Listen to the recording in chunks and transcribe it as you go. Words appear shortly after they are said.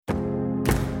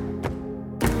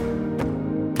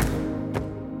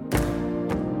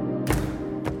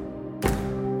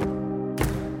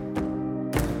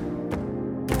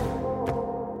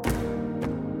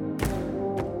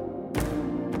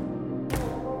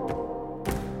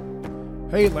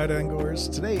Hey Light Anglers,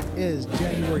 today is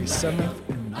January 7th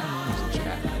and my name is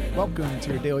Chad. Welcome to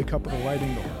your Daily Cup of the Light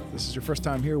Angle. If this is your first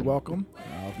time here, welcome.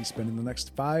 I'll be spending the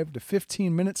next 5 to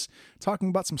 15 minutes talking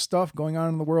about some stuff going on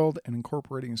in the world and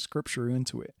incorporating scripture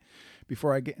into it.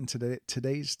 Before I get into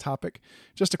today's topic,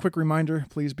 just a quick reminder,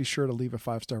 please be sure to leave a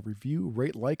 5-star review,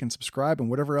 rate, like, and subscribe, and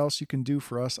whatever else you can do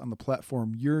for us on the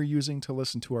platform you're using to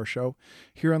listen to our show.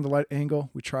 Here on the Light Angle,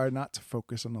 we try not to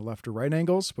focus on the left or right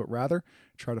angles, but rather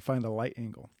try to find a light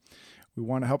angle. We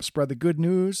want to help spread the good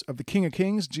news of the King of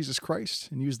Kings, Jesus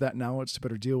Christ, and use that knowledge to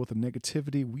better deal with the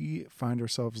negativity we find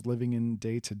ourselves living in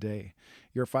day to day.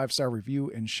 Your 5-star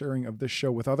review and sharing of this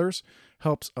show with others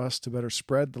helps us to better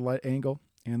spread the light angle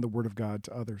and the Word of God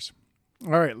to others.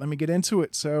 All right, let me get into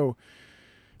it. So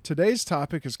today's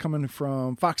topic is coming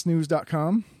from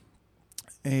foxnews.com.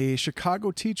 A Chicago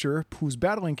teacher who's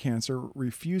battling cancer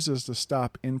refuses to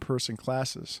stop in-person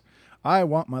classes. I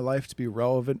want my life to be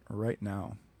relevant right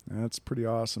now. That's pretty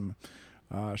awesome.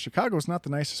 Chicago's not the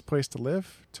nicest place to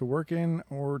live, to work in,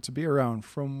 or to be around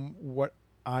from what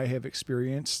I have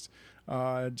experienced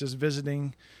just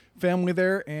visiting family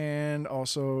there and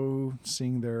also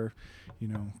seeing their,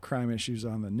 crime issues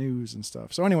on the news and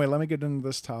stuff. So anyway, let me get into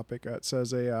this topic. It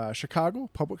says a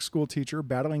Chicago public school teacher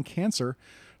battling cancer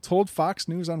told Fox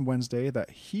News on Wednesday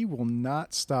that he will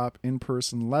not stop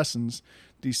in-person lessons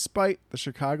despite the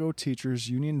Chicago Teachers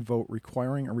Union vote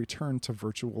requiring a return to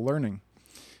virtual learning.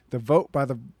 The vote by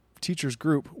the teachers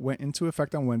group went into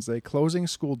effect on Wednesday, closing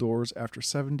school doors after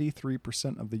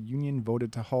 73% of the union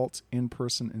voted to halt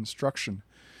in-person instruction.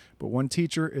 But one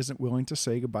teacher isn't willing to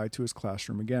say goodbye to his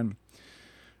classroom again.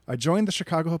 I joined the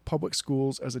Chicago Public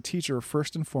Schools as a teacher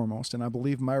first and foremost, and I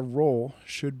believe my role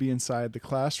should be inside the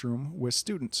classroom with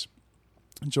students.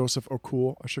 Joseph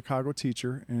O'Cool, a Chicago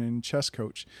teacher and chess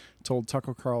coach, told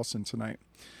Tucker Carlson tonight.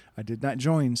 I did not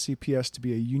join CPS to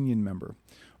be a union member.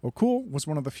 O'Cool was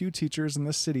one of the few teachers in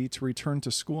this city to return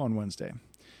to school on Wednesday.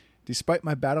 Despite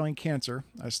my battling cancer,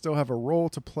 I still have a role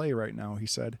to play right now, he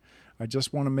said. I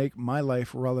just want to make my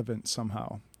life relevant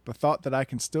somehow. The thought that I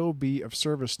can still be of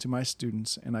service to my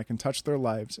students and I can touch their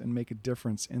lives and make a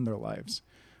difference in their lives.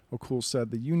 O'Cool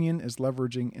said the union is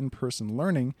leveraging in-person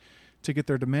learning to get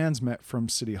their demands met from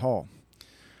City Hall.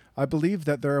 I believe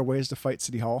that there are ways to fight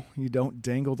City Hall. You don't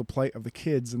dangle the plight of the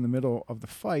kids in the middle of the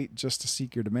fight just to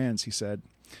seek your demands, he said.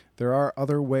 There are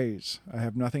other ways. I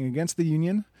have nothing against the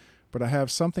union, but I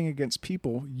have something against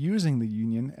people using the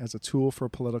union as a tool for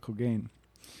political gain.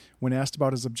 When asked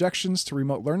about his objections to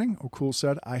remote learning, O'Cool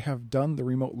said, I have done the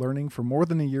remote learning for more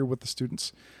than a year with the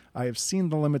students. I have seen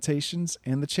the limitations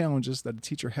and the challenges that a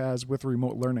teacher has with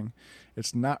remote learning.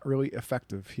 It's not really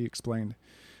effective, he explained.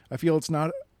 I feel it's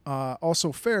not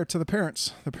also fair to the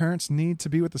parents. The parents need to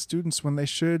be with the students when they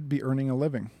should be earning a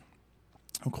living.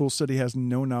 O'Cool said he has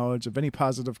no knowledge of any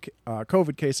positive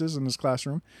COVID cases in his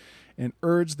classroom and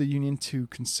urged the union to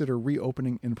consider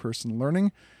reopening in-person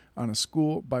learning on a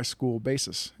school-by-school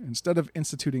basis instead of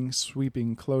instituting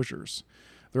sweeping closures.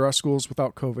 There are schools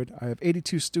without COVID. I have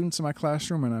 82 students in my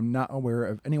classroom, and I'm not aware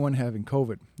of anyone having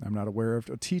COVID. I'm not aware of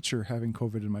a teacher having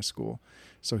COVID in my school.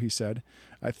 So he said,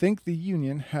 I think the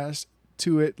union has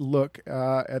to look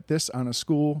at this on a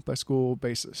school-by-school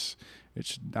basis. It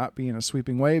should not be in a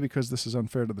sweeping way because this is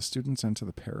unfair to the students and to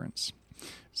the parents.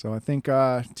 So I think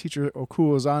Teacher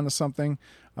O'Cool is on to something.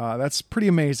 That's pretty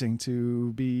amazing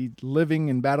to be living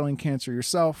and battling cancer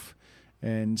yourself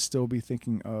and still be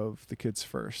thinking of the kids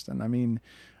first. And I mean,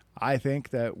 I think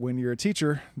that when you're a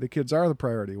teacher, the kids are the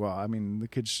priority. Well, I mean, the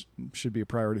kids should be a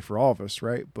priority for all of us,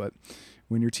 right? But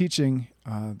when you're teaching,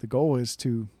 the goal is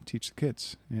to teach the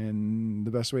kids. And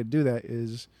the best way to do that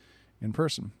is in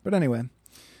person. But anyway,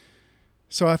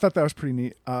 so I thought that was pretty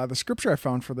neat. The scripture I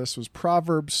found for this was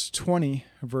Proverbs 20,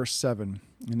 verse 7.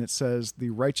 And it says, the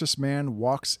righteous man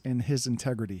walks in his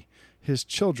integrity. His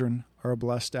children are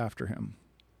blessed after him.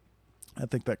 I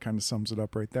think that kind of sums it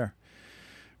up right there.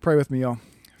 Pray with me, y'all.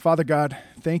 Father God,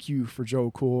 thank you for Joe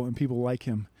O'Cool and people like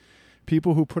him.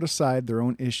 People who put aside their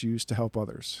own issues to help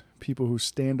others. People who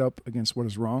stand up against what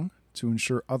is wrong to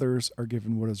ensure others are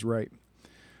given what is right.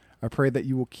 I pray that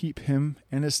you will keep him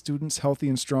and his students healthy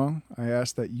and strong. I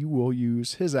ask that you will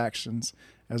use his actions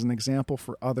as an example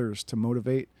for others to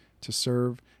motivate, to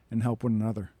serve, and help one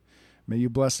another. May you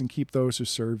bless and keep those who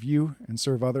serve you and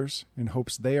serve others in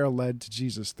hopes they are led to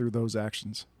Jesus through those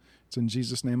actions. It's in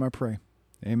Jesus' name I pray.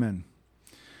 Amen.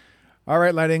 All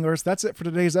right, Light Anglers, that's it for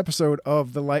today's episode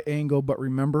of The Light Angle. But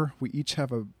remember, we each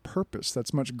have a purpose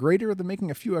that's much greater than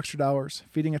making a few extra dollars,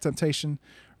 feeding a temptation,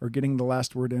 or getting the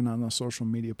last word in on a social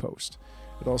media post.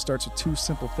 It all starts with two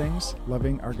simple things: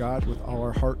 loving our God with all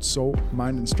our heart, soul,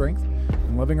 mind, and strength,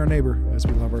 and loving our neighbor as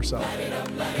we love ourselves.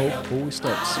 Hope always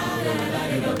starts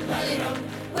with the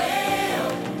darkness.